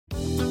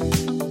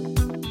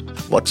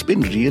What's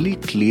been really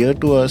clear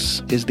to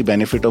us is the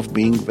benefit of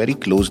being very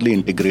closely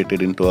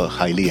integrated into a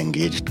highly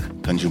engaged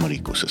consumer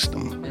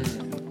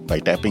ecosystem. By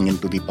tapping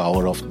into the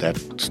power of that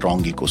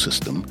strong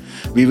ecosystem,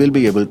 we will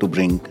be able to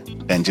bring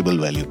tangible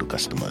value to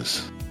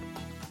customers.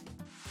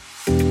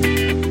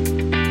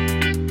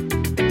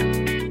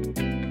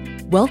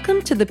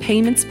 Welcome to the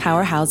Payments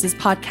Powerhouses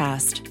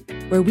podcast,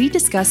 where we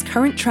discuss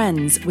current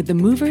trends with the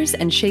movers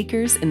and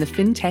shakers in the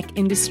fintech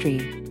industry.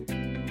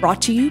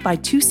 Brought to you by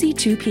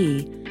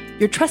 2C2P,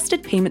 your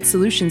trusted payment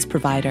solutions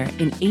provider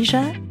in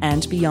Asia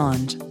and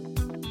beyond.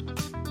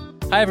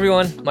 Hi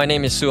everyone, my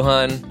name is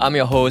Suhan. I'm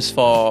your host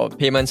for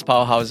Payments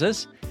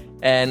Powerhouses.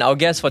 And our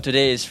guest for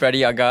today is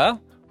Fredy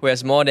Aga, who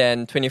has more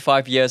than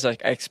 25 years of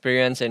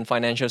experience in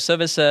financial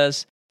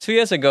services. 2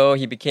 years ago,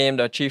 he became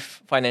the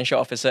Chief Financial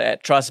Officer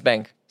at Trust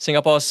Bank,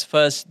 Singapore's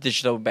first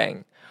digital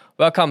bank.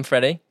 Welcome,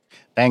 Fredy.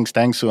 Thanks,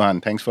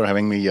 Suhan. Thanks for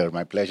having me here.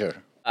 My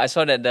pleasure. I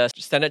saw that the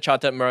Standard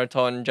Chartered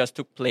Marathon just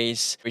took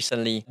place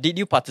recently. Did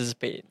you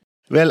participate?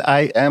 Well,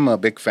 I am a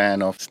big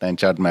fan of Standard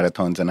Chartered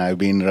marathons, and I've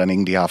been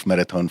running the half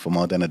marathon for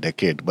more than a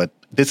decade. But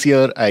this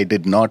year, I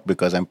did not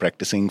because I'm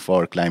practicing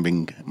for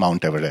climbing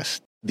Mount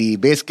Everest. The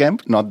base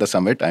camp, not the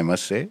summit, I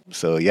must say.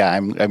 So yeah,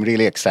 I'm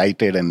really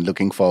excited and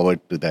looking forward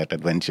to that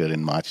adventure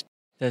in March.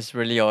 That's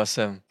really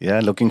awesome. Yeah,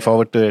 looking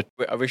forward to it.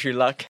 I wish you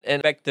luck.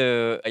 And back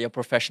to your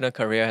professional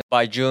career.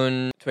 By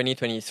June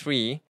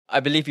 2023, I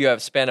believe you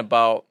have spent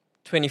about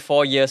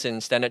 24 years in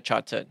Standard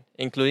Chartered,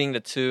 including the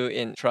 2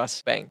 in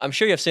Trust Bank. I'm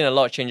sure you've seen a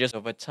lot of changes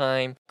over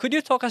time. Could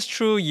you talk us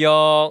through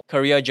your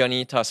career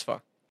journey thus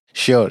far?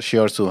 Sure,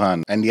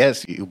 Suhan. And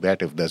yes, you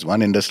bet, if there's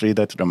one industry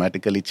that's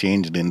dramatically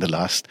changed in the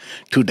last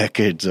 2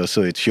 decades or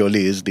so, it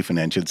surely is the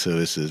financial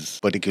services,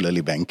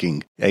 particularly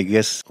banking. I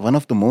guess one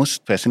of the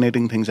most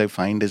fascinating things I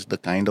find is the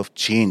kind of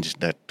change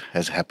that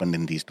has happened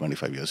in these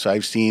 25 years. So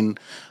I've seen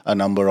a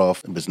number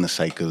of business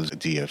cycles,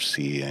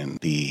 GFC and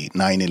the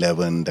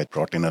 9/11 that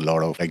brought in a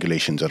lot of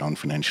regulations around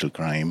financial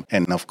crime.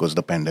 And of course,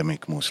 the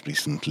pandemic most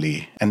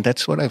recently. And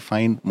that's what I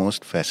find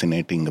most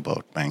fascinating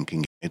about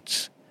banking.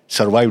 It's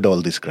survived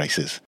all this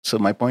crisis. So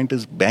my point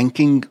is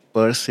banking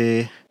per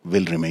se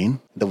will remain.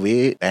 The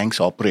way banks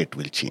operate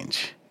will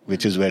change,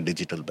 which is where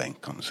digital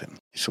bank comes in.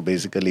 So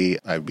basically,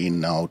 I've been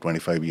now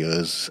 25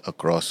 years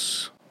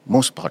across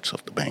most parts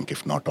of the bank,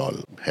 if not all,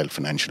 held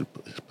financial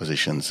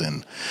positions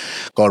in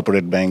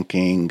corporate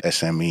banking,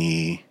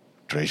 SME,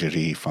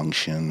 treasury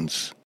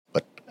functions.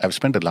 I've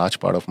spent a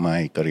large part of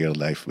my career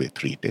life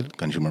with retail,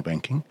 consumer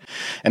banking.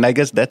 And I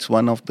guess that's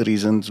one of the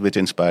reasons which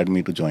inspired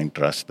me to join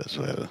Trust as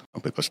well.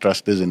 Because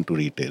Trust is into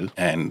retail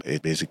and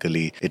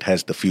it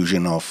has the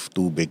fusion of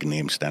 2 big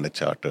names, Standard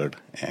Chartered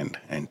and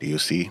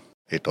NTUC.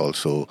 It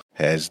also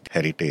has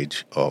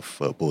heritage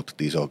of both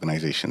these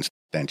organizations.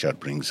 Standard Chartered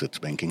brings its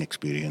banking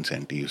experience,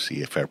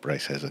 NTUC,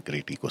 FairPrice has a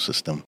great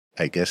ecosystem.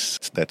 I guess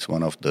that's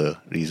one of the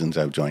reasons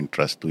I've joined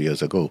Trust 2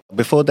 years ago.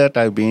 Before that,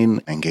 I've been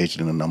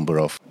engaged in a number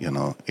of,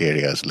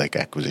 areas like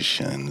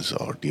acquisitions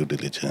or due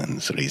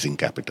diligence, raising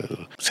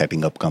capital,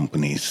 setting up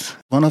companies.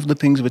 One of the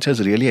things which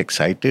has really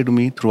excited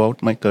me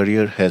throughout my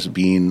career has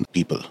been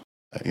people.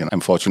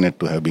 I'm fortunate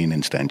to have been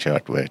in Standard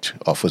Chartered, which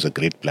offers a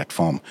great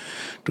platform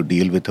to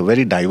deal with a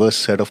very diverse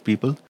set of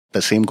people.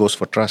 The same goes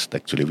for Trust,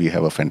 actually. We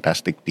have a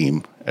fantastic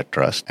team at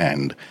Trust,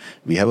 and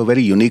we have a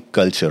very unique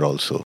culture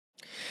also.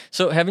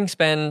 So having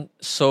spent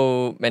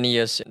so many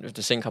years with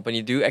the same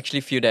company, do you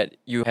actually feel that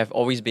you have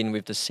always been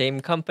with the same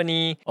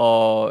company,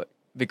 or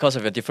because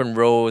of your different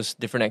roles,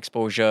 different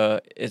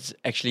exposure, it's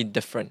actually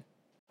different?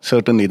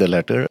 Certainly the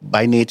latter.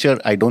 By nature,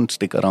 I don't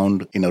stick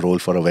around in a role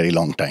for a very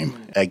long time.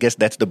 I guess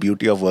that's the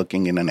beauty of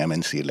working in an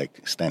MNC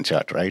like Standard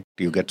Chartered, right?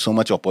 You get so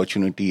much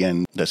opportunity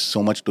and there's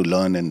so much to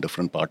learn in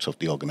different parts of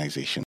the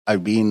organization.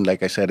 I've been,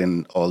 like I said,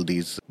 in all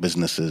these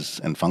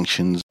businesses and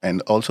functions.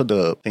 And also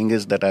the thing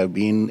is that I've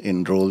been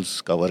in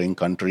roles covering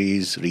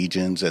countries,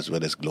 regions, as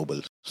well as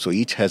global. So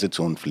each has its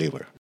own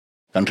flavor.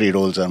 Country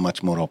roles are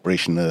much more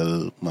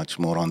operational, much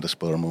more on the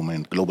spur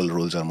moment. Global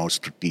roles are more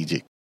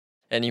strategic.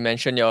 And you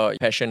mentioned your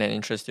passion and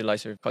interest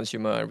lies with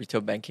consumer and retail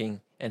banking,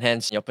 and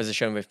hence your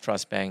position with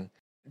Trust Bank.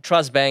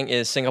 Trust Bank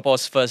is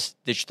Singapore's first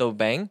digital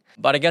bank.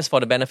 But I guess for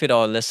the benefit of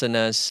our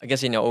listeners, I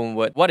guess in your own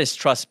word, what is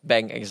Trust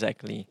Bank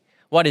exactly?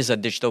 What is a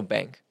digital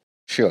bank?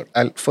 Sure.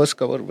 I'll first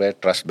cover where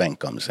Trust Bank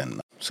comes in.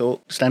 So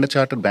Standard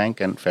Chartered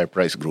Bank and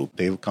FairPrice Group,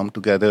 they've come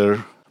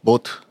together.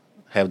 Both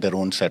have their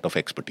own set of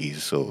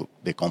expertise. So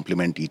they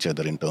complement each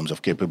other in terms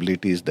of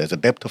capabilities. There's a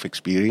depth of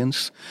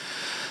experience.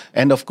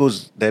 And of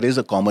course, there is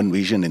a common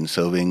vision in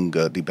serving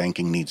the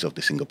banking needs of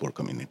the Singapore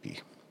community.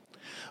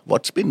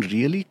 What's been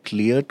really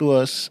clear to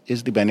us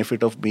is the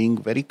benefit of being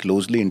very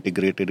closely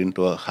integrated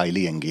into a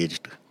highly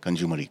engaged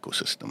consumer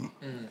ecosystem.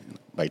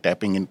 By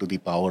tapping into the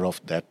power of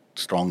that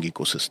strong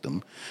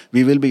ecosystem,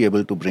 we will be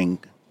able to bring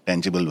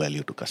tangible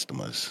value to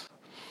customers.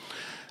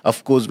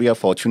 Of course, we are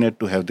fortunate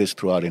to have this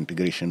through our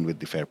integration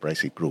with the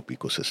FairPrice Group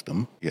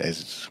ecosystem.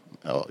 As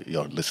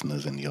your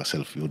listeners and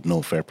yourself, you would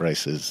know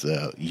FairPrice is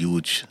a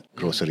huge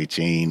grocery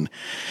chain.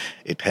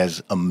 It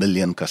has 1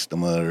 million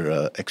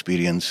customer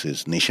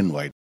experiences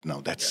nationwide. Now,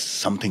 that's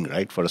something,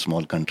 right, for a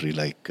small country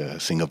like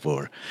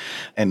Singapore.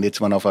 And it's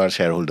one of our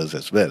shareholders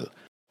as well.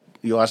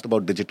 You asked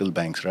about digital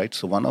banks, right?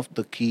 So one of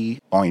the key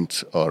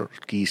points or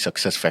key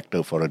success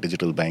factor for a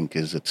digital bank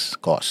is its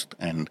cost.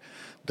 And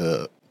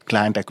the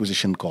client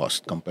acquisition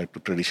cost compared to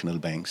traditional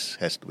banks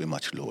has to be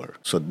much lower.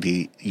 So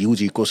the huge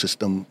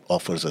ecosystem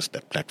offers us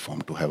that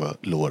platform to have a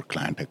lower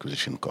client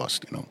acquisition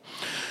cost,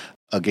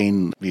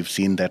 Again, we've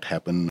seen that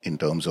happen in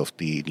terms of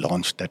the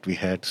launch that we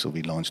had. So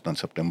we launched on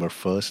September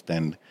 1st,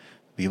 and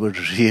we were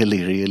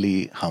really,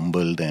 really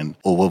humbled and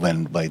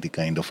overwhelmed by the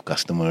kind of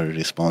customer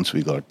response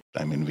we got.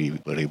 I mean, we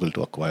were able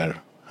to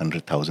acquire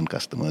 100,000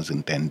 customers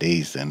in 10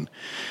 days, and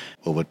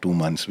over 2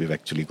 months, we've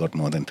actually got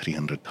more than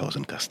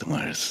 300,000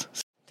 customers.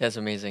 That's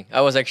amazing.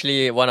 I was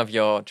actually one of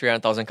your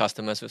 300,000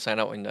 customers who signed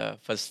up in the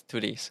first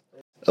 2 days.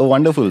 Oh,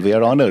 wonderful. We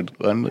are honored.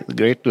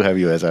 Great to have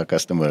you as our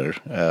customer.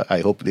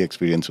 I hope the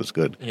experience was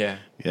good. Yeah.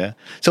 Yeah.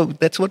 So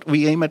that's what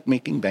we aim at,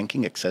 making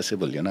banking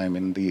accessible. I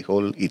mean, the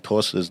whole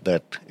ethos is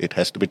that it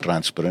has to be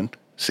transparent,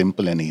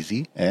 simple and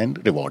easy, and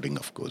rewarding,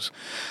 of course.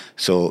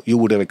 So you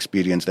would have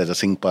experienced as a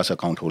SingPass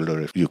account holder,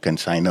 if you can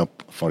sign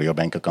up for your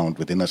bank account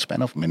within a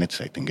span of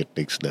minutes. I think it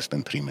takes less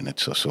than 3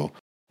 minutes or so.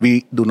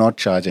 We do not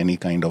charge any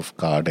kind of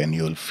card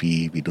annual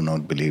fee. We do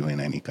not believe in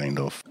any kind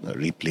of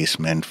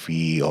replacement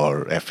fee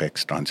or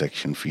FX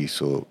transaction fee.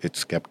 So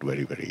it's kept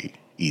very, very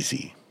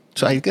easy.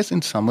 So I guess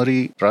in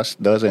summary,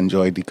 Trust does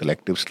enjoy the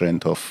collective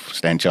strength of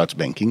StanChart's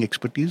banking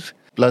expertise,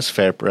 plus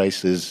Fair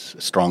Price's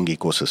strong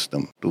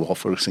ecosystem to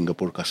offer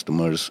Singapore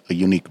customers a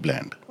unique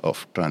blend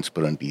of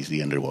transparent, easy,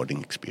 and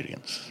rewarding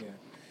experience. Yeah.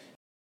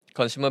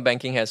 Consumer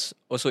banking has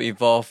also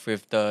evolved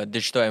with the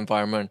digital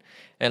environment.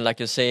 And like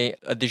you say,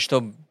 a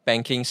digital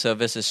banking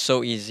service is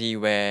so easy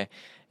where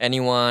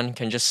anyone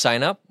can just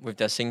sign up with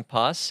their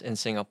SingPass in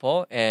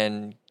Singapore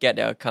and get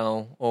their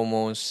account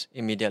almost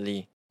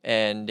immediately.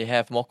 And they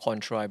have more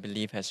control, I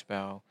believe, as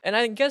well. And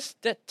I guess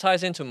that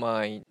ties into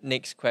my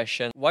next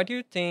question. Why do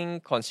you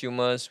think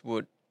consumers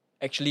would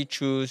actually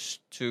choose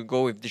to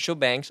go with digital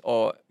banks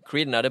or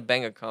create another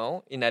bank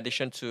account in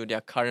addition to their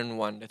current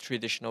one, the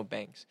traditional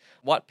banks?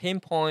 What pain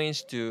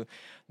points do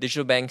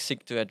digital banks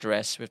seek to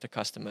address with the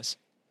customers?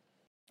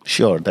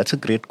 Sure, that's a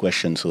great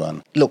question,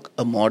 Suhan. Look,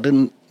 a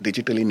modern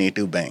digitally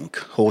native bank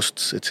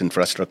hosts its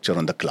infrastructure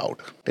on the cloud.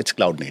 It's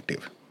cloud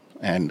native.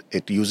 And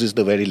it uses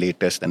the very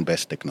latest and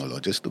best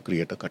technologies to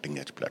create a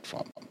cutting-edge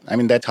platform. I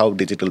mean, that's how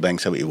digital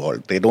banks have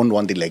evolved. They don't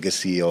want the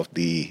legacy of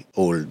the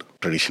old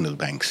traditional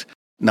banks.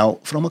 Now,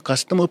 from a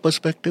customer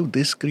perspective,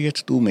 this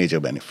creates two major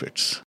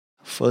benefits.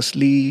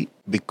 Firstly,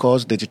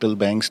 because digital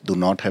banks do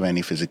not have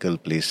any physical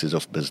places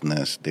of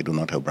business, they do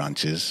not have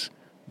branches,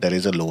 there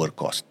is a lower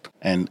cost.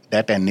 And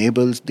that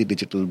enables the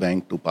digital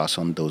bank to pass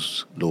on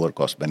those lower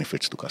cost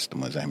benefits to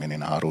customers. I mean,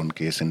 in our own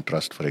case, in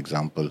Trust, for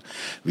example,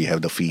 we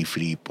have the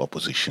fee-free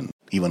proposition.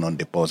 Even on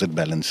deposit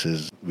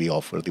balances, we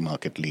offer the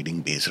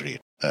market-leading base rate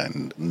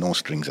and no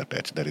strings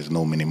attached. There is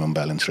no minimum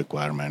balance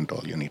requirement.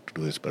 All you need to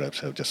do is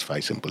perhaps have just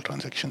 5 simple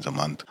transactions a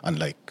month,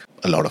 unlike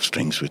a lot of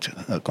strings which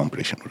a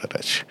competition would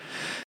attach.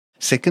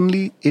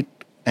 Secondly, it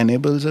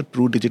enables a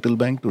true digital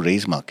bank to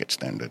raise market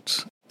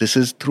standards. This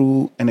is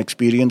through an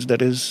experience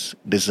that is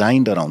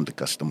designed around the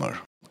customer.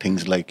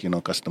 Things like,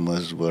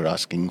 customers were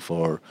asking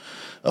for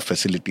a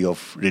facility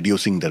of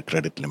reducing their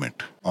credit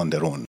limit on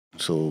their own.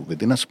 So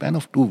within a span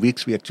of 2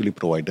 weeks, we actually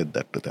provided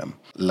that to them.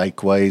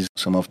 Likewise,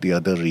 some of the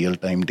other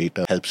real-time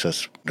data helps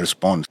us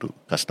respond to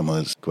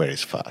customers'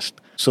 queries fast.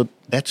 So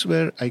that's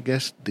where I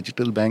guess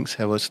digital banks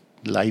have a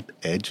slight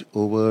edge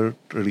over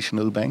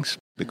traditional banks,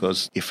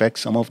 because effect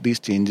some of these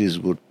changes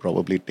would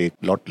probably take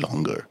a lot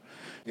longer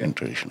than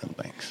traditional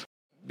banks.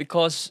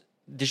 Because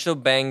digital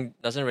bank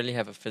doesn't really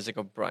have a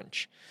physical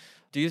branch,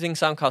 do you think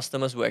some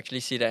customers will actually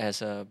see that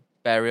as a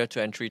barrier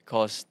to entry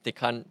because they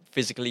can't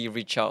physically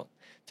reach out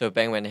to a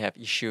bank when they have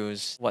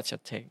issues? What's your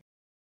take?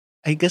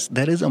 I guess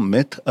there is a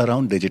myth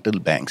around digital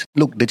banks.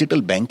 Look,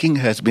 digital banking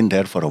has been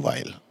there for a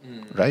while,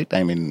 right?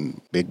 I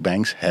mean, big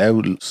banks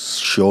have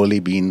surely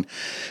been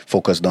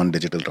focused on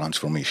digital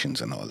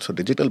transformations and all. So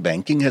digital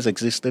banking has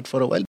existed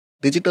for a while.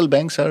 Digital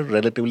banks are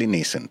relatively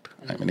nascent.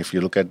 I mean, if you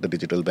look at the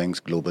digital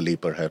banks globally,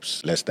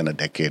 perhaps less than a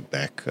decade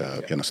back,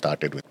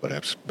 started with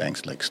perhaps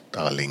banks like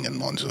Starling and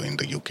Monzo in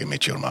the UK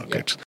mature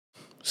markets. Yeah.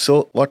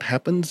 So what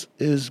happens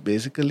is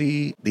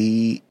basically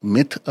the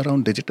myth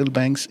around digital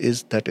banks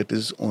is that it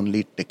is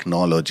only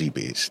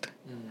technology-based.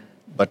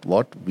 But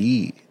what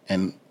we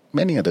and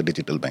many other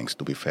digital banks,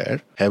 to be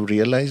fair, have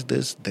realized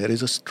is there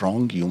is a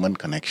strong human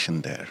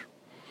connection there.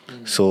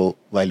 So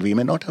while we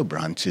may not have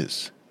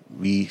branches,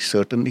 we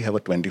certainly have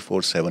a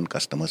 24/7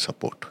 customer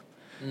support.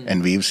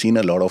 And we've seen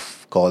a lot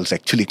of calls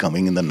actually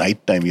coming in the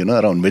night time,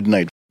 around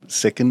midnight.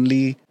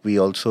 Secondly, we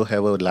also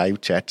have a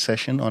live chat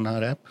session on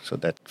our app. So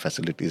that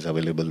facility is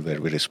available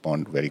where we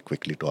respond very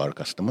quickly to our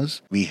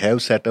customers. We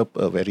have set up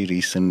a very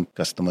recent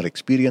customer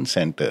experience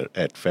center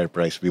at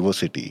FairPrice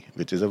Vivocity,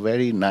 which is a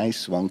very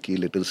nice, wonky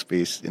little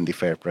space in the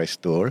FairPrice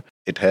store.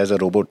 It has a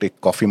robotic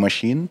coffee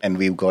machine, and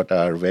we've got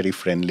our very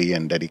friendly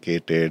and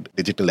dedicated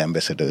digital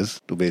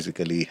ambassadors to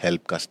basically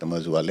help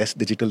customers who are less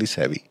digitally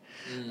savvy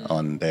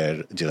on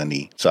their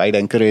journey. So I'd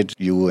encourage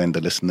you and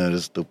the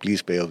listeners to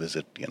please pay a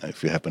visit,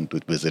 if you happen to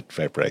visit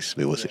FairPrice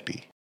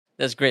Vivocity.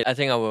 That's great. I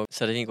think I will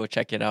certainly go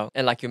check it out.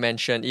 And like you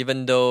mentioned,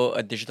 even though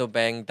a digital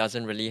bank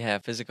doesn't really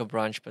have physical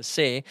branch per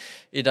se,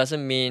 it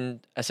doesn't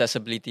mean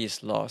accessibility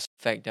is lost.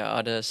 In fact, there are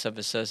other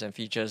services and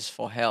features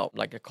for help,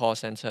 like a call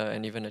center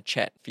and even a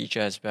chat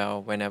feature as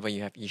well whenever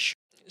you have issues.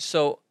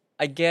 So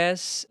I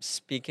guess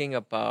speaking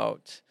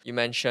about, you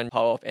mentioned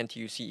power of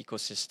NTUC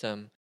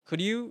ecosystem.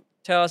 Could you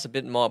tell us a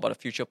bit more about the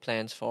future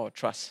plans for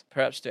Trust,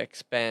 perhaps to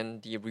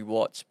expand the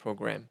rewards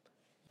program?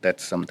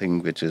 That's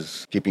something which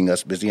is keeping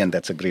us busy, and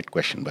that's a great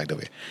question, by the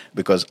way,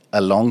 because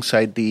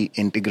alongside the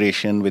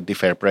integration with the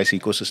FairPrice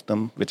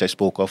ecosystem, which I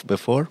spoke of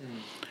before,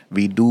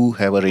 we do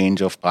have a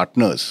range of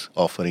partners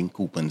offering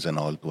coupons and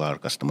all to our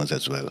customers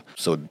as well.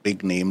 So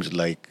big names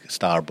like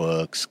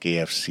Starbucks,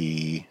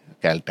 KFC,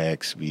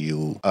 Caltex,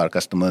 VU, our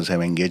customers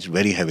have engaged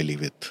very heavily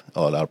with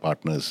all our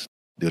partners.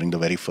 During the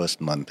very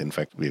first month, in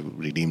fact, we've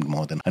redeemed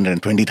more than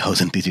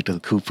 120,000 digital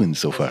coupons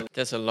so far.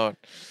 That's a lot.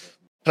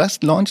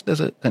 Trust launched as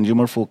a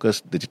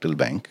consumer-focused digital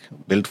bank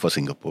built for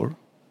Singapore,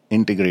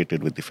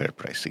 integrated with the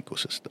FairPrice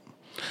ecosystem.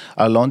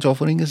 Our launch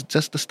offering is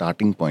just the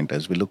starting point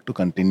as we look to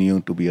continue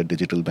to be a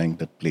digital bank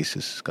that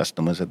places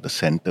customers at the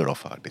center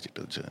of our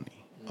digital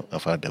journey,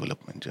 of our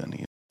development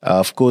journey.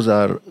 Of course,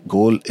 our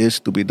goal is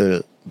to be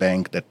the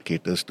bank that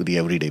caters to the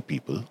everyday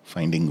people,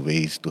 finding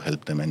ways to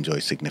help them enjoy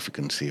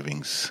significant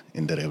savings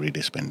in their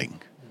everyday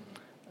spending.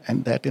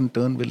 And that in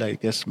turn will, I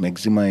guess,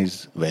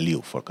 maximize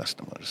value for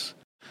customers.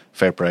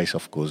 FairPrice,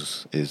 of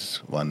course, is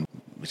one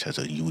which has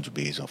a huge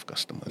base of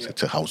customers.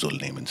 It's a household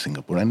name in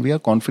Singapore. And we are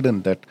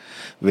confident that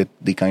with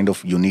the kind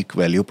of unique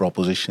value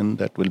proposition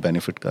that will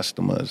benefit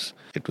customers,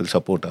 it will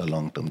support our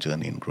long-term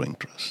journey in growing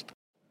trust.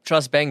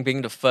 Trust Bank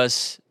being the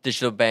first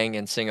digital bank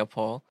in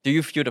Singapore, do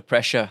you feel the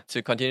pressure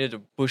to continue to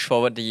push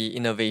forward the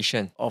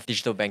innovation of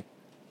digital bank?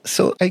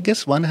 So I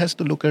guess one has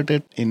to look at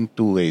it in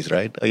two ways,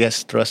 right?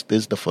 Yes, Trust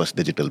is the first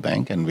digital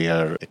bank, and we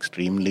are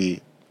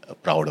extremely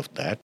proud of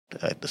that.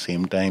 At the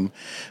same time,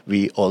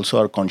 we also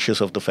are conscious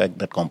of the fact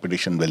that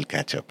competition will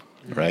catch up,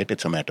 right?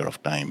 It's a matter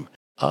of time.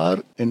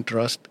 Our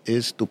interest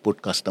is to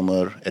put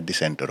customer at the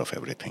center of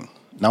everything.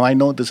 Now, I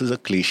know this is a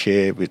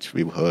cliche which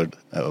we've heard,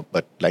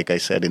 but like I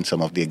said in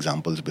some of the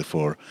examples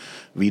before,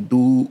 we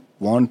do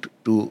want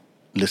to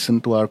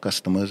listen to our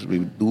customers. We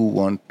do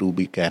want to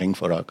be caring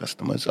for our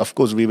customers. Of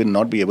course, we will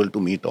not be able to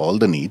meet all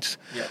the needs,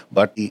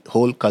 but the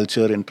whole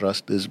culture in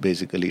Trust is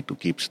basically to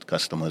keep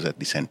customers at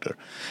the center.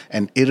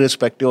 And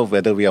irrespective of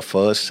whether we are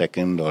first,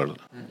 second, or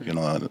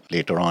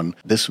later on,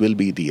 this will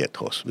be the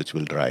ethos which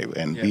will drive.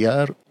 And we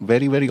are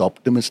very, very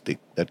optimistic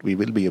that we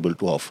will be able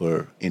to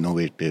offer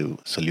innovative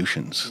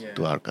solutions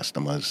to our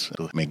customers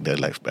to make their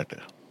life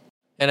better.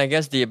 And I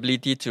guess the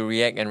ability to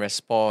react and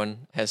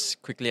respond as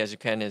quickly as you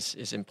can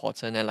is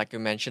important. And like you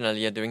mentioned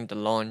earlier, during the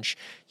launch,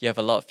 you have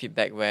a lot of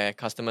feedback where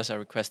customers are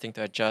requesting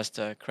to adjust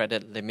the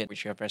credit limit,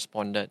 which you have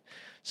responded.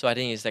 So I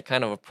think it's the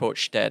kind of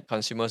approach that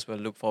consumers will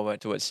look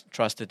forward towards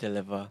Trust to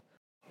deliver.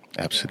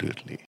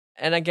 Absolutely.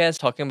 And I guess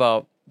talking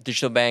about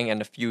digital bank and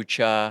the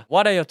future,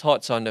 what are your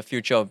thoughts on the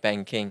future of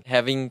banking?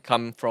 Having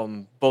come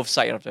from both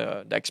sides of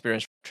the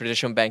experience,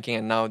 traditional banking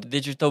and now the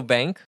digital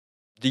bank,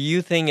 do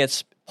you think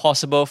it's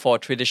possible for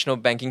traditional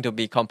banking to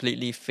be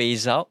completely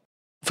phased out?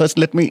 First,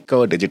 let me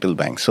cover digital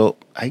banks. So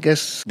I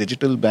guess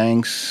digital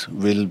banks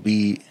will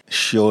be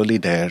surely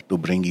there to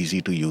bring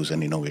easy to use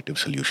and innovative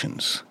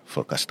solutions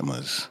for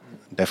customers,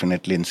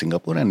 definitely in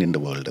Singapore and in the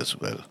world as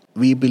well.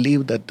 We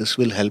believe that this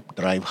will help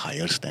drive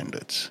higher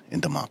standards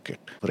in the market.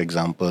 For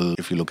example,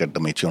 if you look at the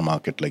mature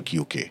market like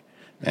UK,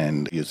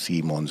 and you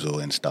see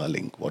Monzo and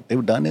Starlink, what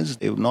they've done is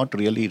they've not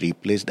really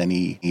replaced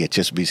any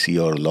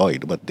HSBC or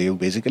Lloyd, but they've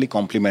basically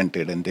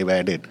complemented and they've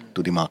added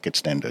to the market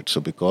standard. So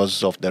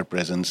because of their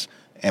presence,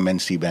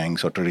 MNC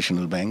banks or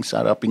traditional banks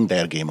are upping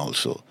their game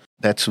also.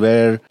 That's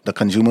where the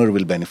consumer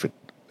will benefit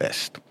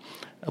best.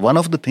 One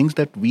of the things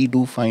that we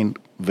do find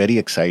very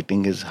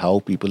exciting is how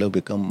people have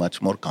become much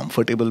more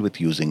comfortable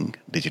with using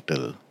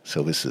digital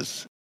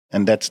services.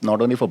 And that's not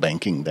only for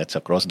banking, that's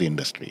across the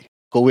industry.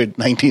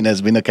 COVID-19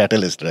 has been a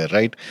catalyst,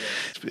 right?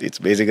 It's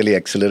basically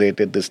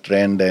accelerated this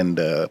trend, and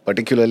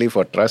particularly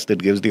for Trust, it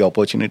gives the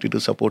opportunity to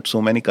support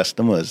so many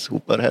customers who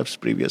perhaps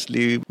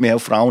previously may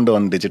have frowned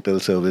on digital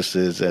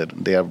services.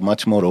 They are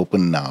much more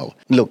open now.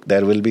 Look,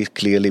 there will be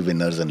clearly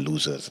winners and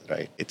losers,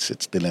 right? It's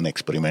still an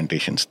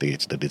experimentation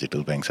stage. The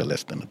digital banks are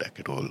less than a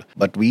decade old.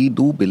 But we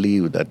do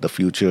believe that the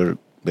future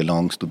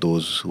belongs to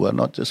those who are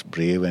not just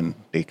brave and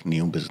take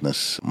new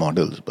business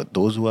models, but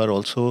those who are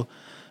also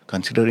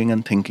considering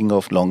and thinking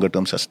of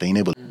longer-term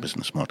sustainable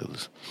business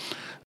models.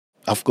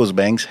 Of course,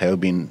 banks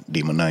have been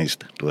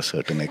demonized to a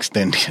certain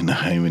extent.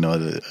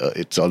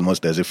 It's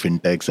almost as if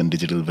fintechs and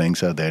digital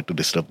banks are there to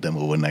disrupt them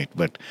overnight.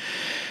 But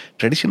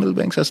traditional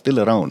banks are still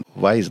around.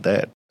 Why is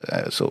that?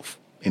 So,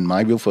 in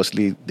my view,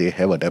 firstly, they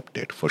have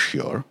adapted for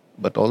sure.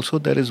 But also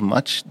there is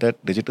much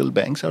that digital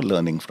banks are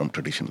learning from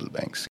traditional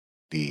banks.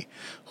 the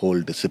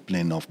whole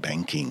discipline of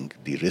banking,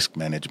 the risk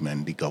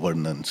management, the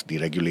governance, the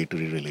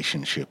regulatory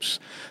relationships.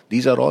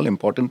 These are all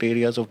important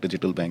areas of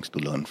digital banks to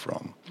learn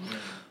from.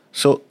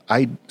 So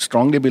I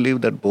strongly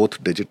believe that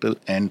both digital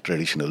and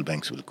traditional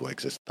banks will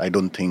coexist. I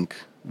don't think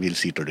we'll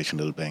see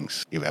traditional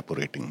banks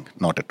evaporating.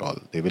 Not at all.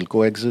 They will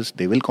coexist.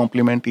 They will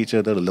complement each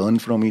other, learn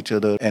from each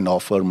other, and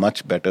offer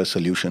much better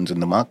solutions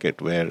in the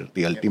market where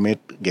the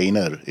ultimate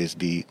gainer is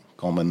the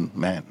common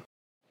man.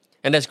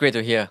 And that's great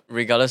to hear.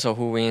 Regardless of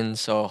who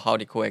wins or how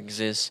they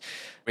coexist,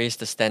 raise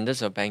the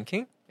standards of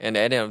banking. And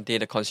at the end of the day,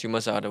 the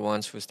consumers are the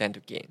ones who stand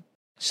to gain.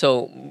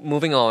 So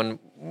moving on,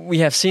 we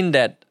have seen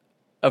that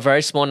a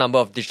very small number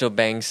of digital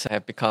banks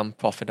have become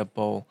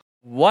profitable.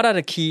 What are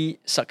the key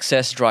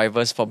success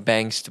drivers for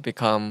banks to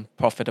become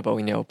profitable,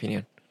 in your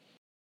opinion?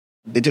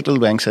 Digital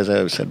banks, as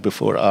I said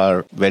before,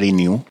 are very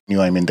new.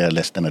 New, I mean, they're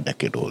less than a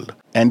decade old.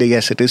 And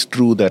yes, it is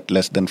true that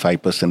less than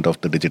 5% of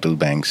the digital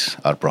banks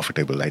are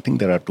profitable. I think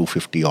there are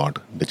 250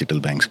 odd digital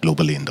banks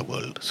globally in the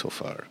world so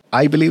far.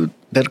 I believe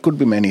there could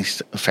be many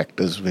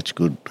factors which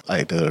could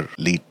either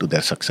lead to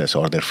their success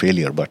or their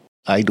failure, but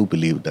I do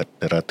believe that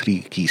there are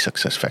three key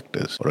success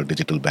factors for a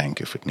digital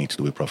bank if it needs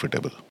to be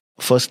profitable.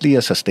 Firstly,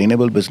 a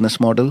sustainable business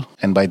model,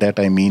 and by that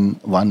I mean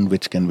one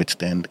which can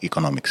withstand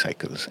economic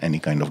cycles, any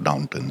kind of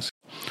downturns.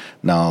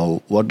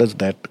 Now, what does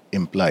that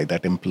imply?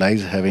 That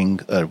implies having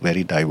a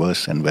very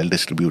diverse and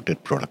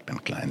well-distributed product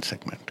and client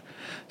segment.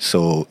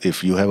 So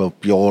if you have a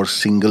pure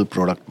single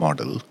product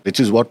model, which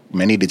is what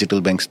many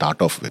digital banks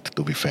start off with,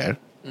 to be fair,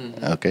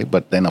 okay,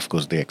 but then of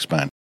course they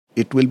expand.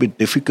 It will be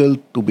difficult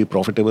to be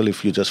profitable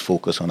if you just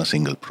focus on a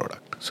single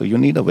product. So you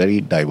need a very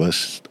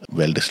diverse,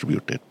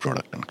 well-distributed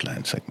product and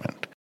client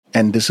segment.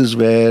 And this is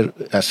where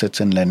assets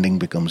and lending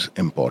becomes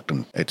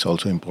important. It's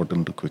also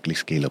important to quickly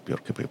scale up your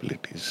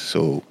capabilities.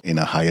 So in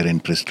a higher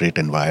interest rate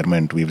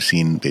environment, we've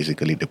seen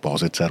basically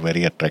deposits are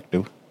very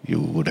attractive.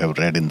 You would have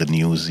read in the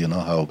news,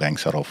 how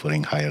banks are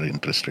offering higher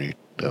interest rate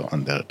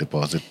on the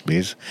deposit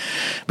base,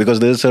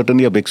 because there's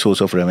certainly a big source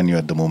of revenue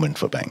at the moment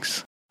for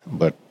banks.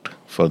 But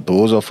for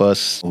those of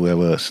us who have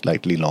a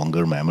slightly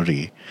longer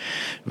memory,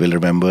 will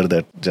remember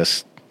that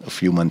just a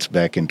few months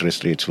back,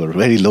 interest rates were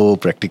very low,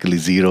 practically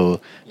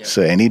zero. Yep.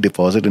 So any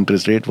deposit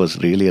interest rate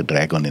was really a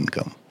drag on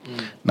income.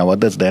 Now, what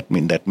does that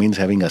mean? That means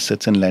having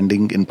assets and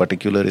lending in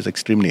particular is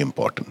extremely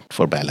important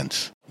for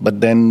balance.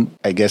 But then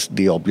I guess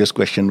the obvious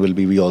question will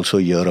be, we also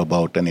hear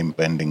about an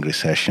impending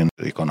recession,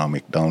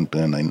 economic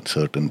downturn,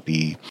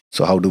 uncertainty.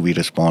 So how do we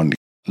respond?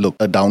 Look,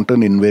 a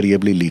downturn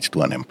invariably leads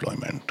to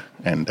unemployment,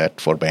 and that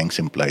for banks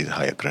implies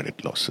higher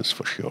credit losses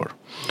for sure.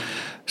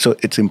 So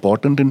it's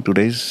important in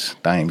today's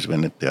times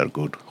when they are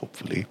good,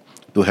 hopefully,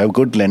 to have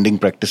good lending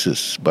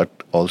practices, but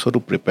also to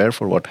prepare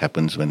for what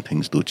happens when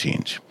things do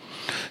change.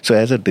 So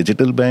as a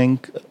digital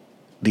bank,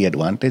 the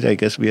advantage I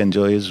guess we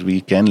enjoy is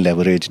we can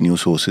leverage new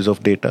sources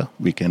of data.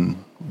 We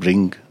can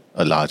bring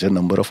a larger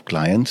number of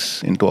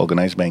clients into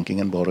organized banking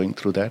and borrowing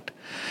through that.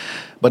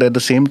 But at the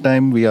same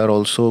time, we are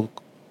also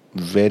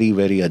very,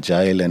 very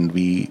agile, and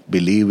we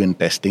believe in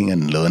testing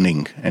and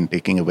learning and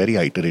taking a very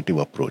iterative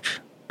approach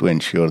to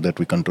ensure that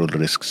we control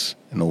risks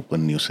and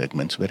open new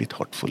segments very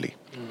thoughtfully.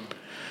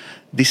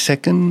 The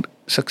second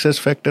success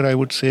factor, I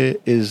would say,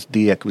 is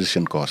the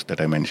acquisition cost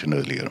that I mentioned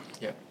earlier.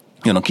 Yeah.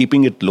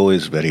 Keeping it low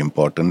is very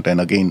important. And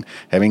again,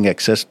 having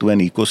access to an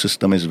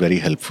ecosystem is very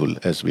helpful,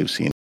 as we've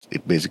seen.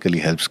 It basically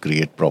helps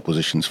create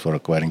propositions for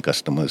acquiring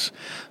customers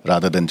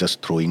rather than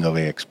just throwing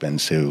away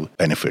expensive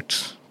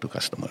benefits to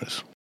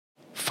customers.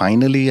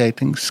 Finally, I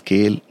think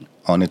scale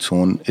on its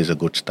own is a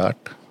good start.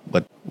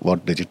 But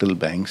what digital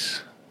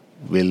banks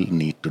will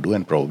need to do,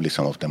 and probably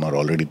some of them are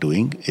already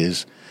doing,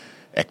 is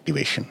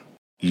activation.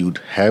 You'd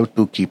have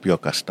to keep your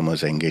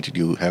customers engaged.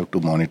 You have to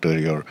monitor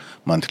your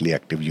monthly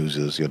active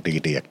users, your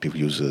day-to-day active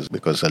users,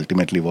 because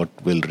ultimately what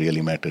will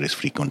really matter is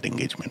frequent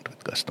engagement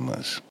with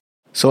customers.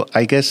 So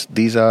I guess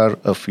these are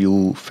a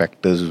few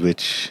factors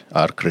which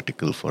are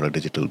critical for a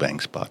digital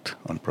bank's path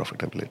on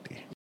profitability.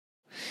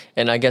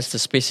 And I guess the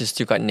space is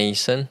still quite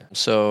nascent,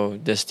 so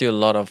there's still a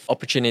lot of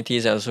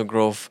opportunities and also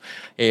growth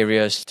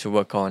areas to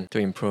work on to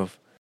improve.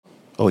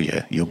 Oh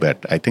yeah, you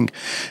bet. I think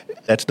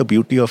that's the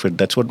beauty of it.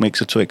 That's what makes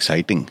it so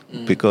exciting,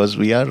 because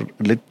we are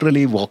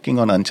literally walking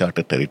on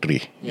uncharted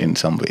territory in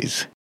some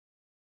ways.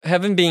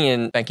 Having been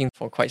in banking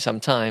for quite some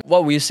time,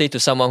 what would you say to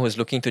someone who's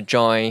looking to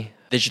join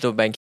digital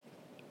banking?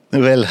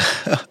 Well,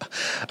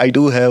 I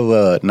do have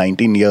a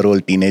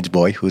 19-year-old teenage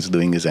boy who's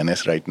doing his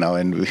NS right now,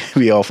 and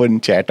we often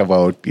chat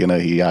about,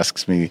 he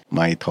asks me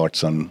my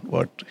thoughts on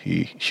what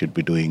he should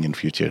be doing in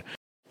future.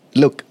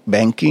 Look,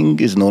 banking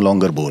is no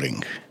longer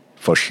boring,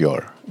 for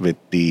sure. With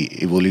the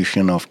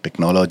evolution of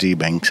technology,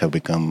 banks have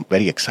become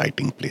very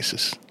exciting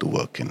places to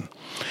work in.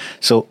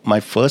 So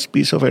my first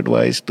piece of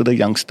advice to the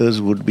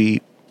youngsters would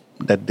be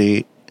that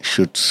they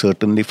should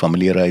certainly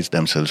familiarize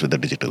themselves with the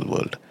digital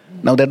world.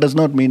 Now, that does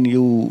not mean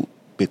you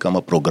become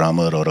a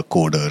programmer or a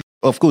coder.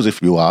 Of course,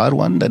 if you are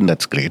one, then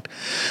that's great.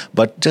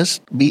 But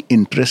just be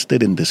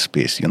interested in this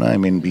space,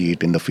 be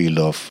it in the field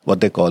of what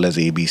they call as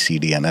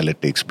ABCD,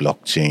 analytics,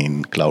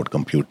 blockchain, cloud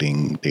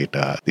computing,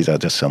 data. These are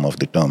just some of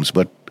the terms.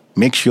 But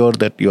make sure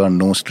that you are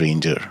no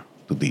stranger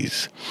to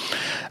these.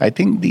 I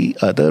think the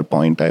other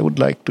point I would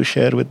like to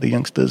share with the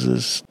youngsters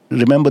is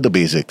remember the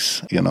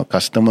basics.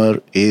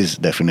 Customer is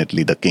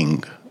definitely the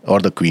king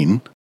or the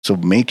queen. So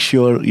make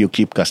sure you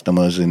keep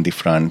customers in the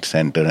front,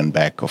 center, and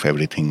back of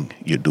everything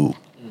you do.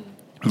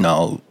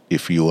 Now,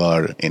 if you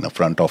are in a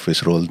front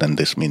office role, then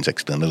this means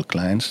external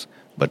clients.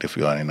 But if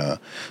you are in a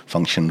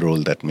function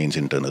role, that means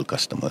internal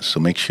customers. So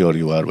make sure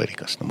you are very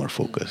customer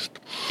focused.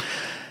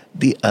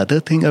 The other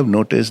thing I've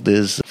noticed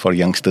is, for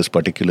youngsters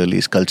particularly,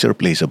 is culture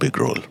plays a big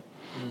role.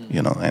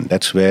 And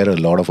that's where a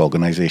lot of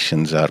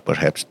organizations are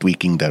perhaps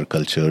tweaking their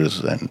cultures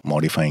and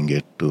modifying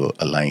it to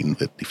align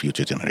with the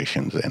future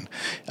generations. And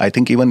I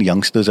think even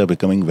youngsters are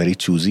becoming very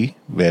choosy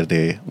where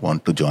they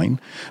want to join,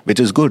 which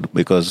is good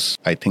because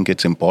I think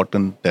it's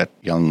important that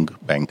young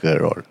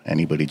banker or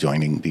anybody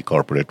joining the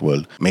corporate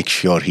world make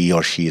sure he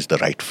or she is the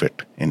right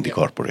fit in the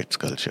corporate's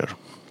culture.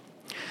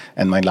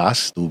 And my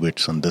last 2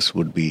 bits on this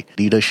would be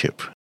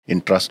leadership. In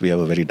Trust, we have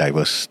a very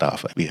diverse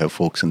staff. We have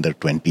folks in their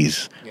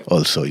 20s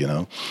also,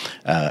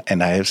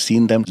 and I have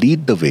seen them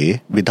lead the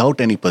way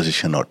without any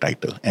position or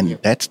title. And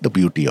that's the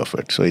beauty of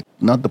it. So it's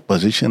not the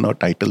position or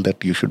title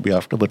that you should be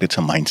after, but it's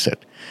a mindset.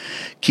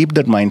 Keep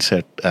that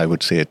mindset, I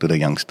would say, to the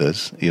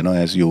youngsters,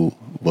 as you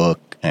work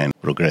and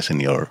progress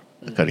in your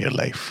career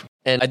life.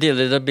 And I did a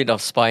little bit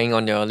of spying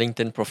on your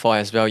LinkedIn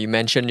profile as well. You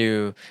mentioned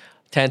you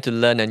tend to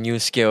learn a new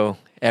skill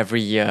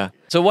every year.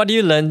 So what do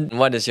you learn?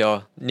 What is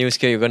your new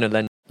skill you're going to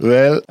learn?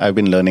 Well, I've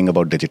been learning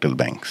about digital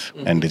banks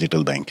and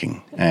digital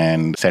banking.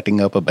 And setting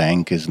up a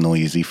bank is no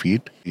easy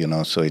feat,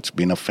 so it's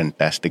been a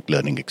fantastic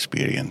learning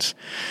experience.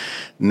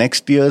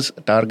 Next year's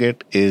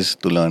target is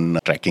to learn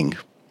trekking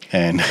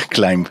and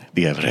climb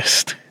the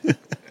Everest.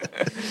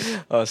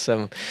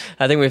 Awesome.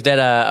 I think with that,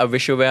 I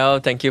wish you well.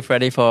 Thank you,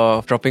 Fredy,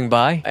 for dropping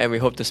by. And we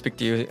hope to speak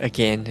to you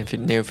again in the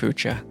near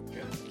future.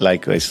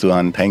 Likewise,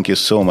 Suhan. Thank you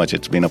so much.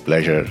 It's been a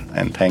pleasure.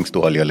 And thanks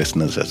to all your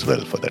listeners as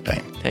well for the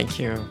time. Thank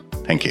you.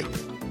 Thank you.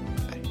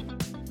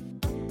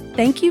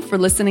 Thank you for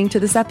listening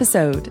to this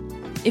episode.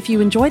 If you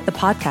enjoyed the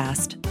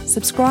podcast,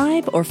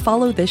 subscribe or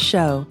follow this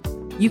show.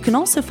 You can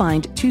also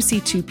find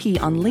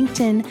 2C2P on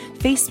LinkedIn,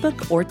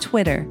 Facebook, or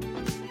Twitter.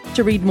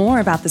 To read more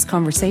about this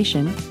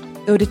conversation,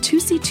 go to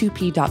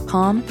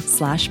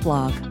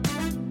 2c2p.com/blog.